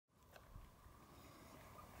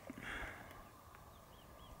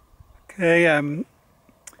Okay,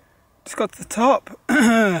 just got to the top.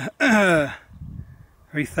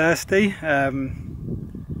 Very thirsty. It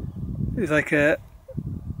was like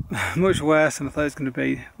much worse than I thought it was going to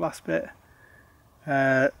be. Last bit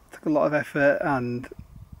took a lot of effort and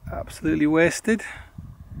absolutely wasted.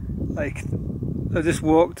 Like, I just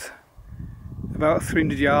walked about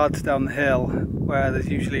 300 yards down the hill where there's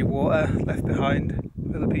usually water left behind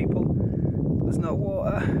for the people. There's no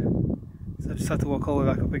water, so I just had to walk all the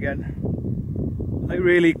way back up again. Like,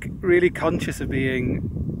 really conscious of being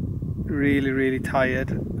really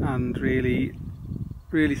tired and really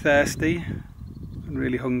thirsty and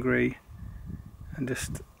really hungry and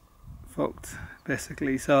just fucked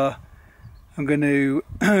basically. So I'm going to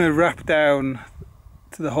wrap down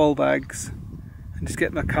to the whole bags and just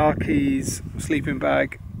get my car keys, sleeping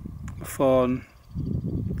bag, my phone,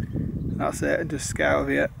 and that's it, and just get out of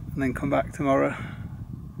here and then come back tomorrow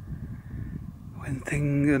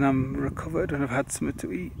when I'm recovered and I've had something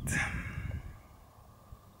to eat.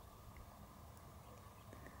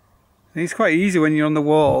 It's quite easy when you're on the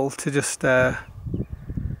wall to just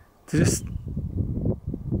it's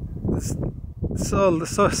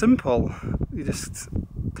so simple. You're just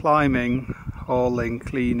climbing, hauling,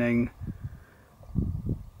 cleaning,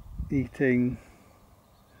 eating.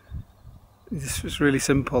 It's really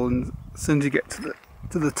simple, and as soon as you get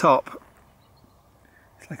to the top,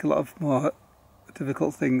 it's like a lot of more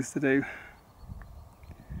difficult things to do.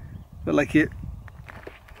 But like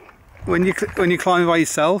when you climb by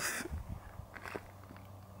yourself,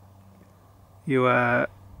 you have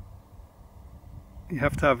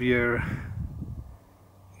to have your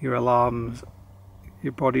alarms,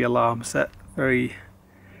 your body alarm set very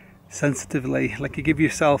sensitively. Like, you give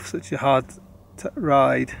yourself such a hard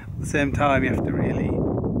ride. At the same time, you have to really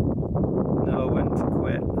know when to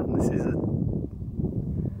quit. And this is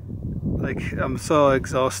like, I'm so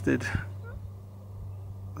exhausted.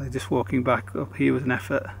 Like, just walking back up here was an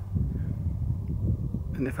effort.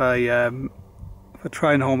 And if I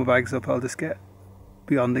try and haul my bags up, I'll just get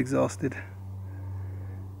beyond exhausted.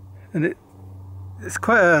 And it's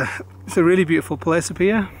a really beautiful place up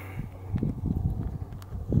here,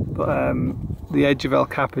 but the edge of El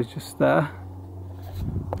Cap is just there,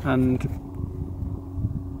 and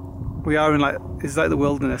we are in it's like the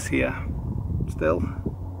wilderness here still.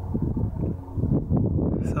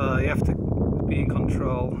 So you have to be in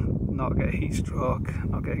control, not get heat stroke,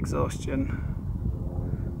 not get exhaustion.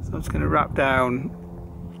 So I'm just going to wrap down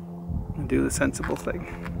and do the sensible thing.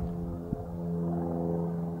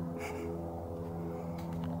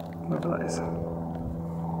 Whatever that is.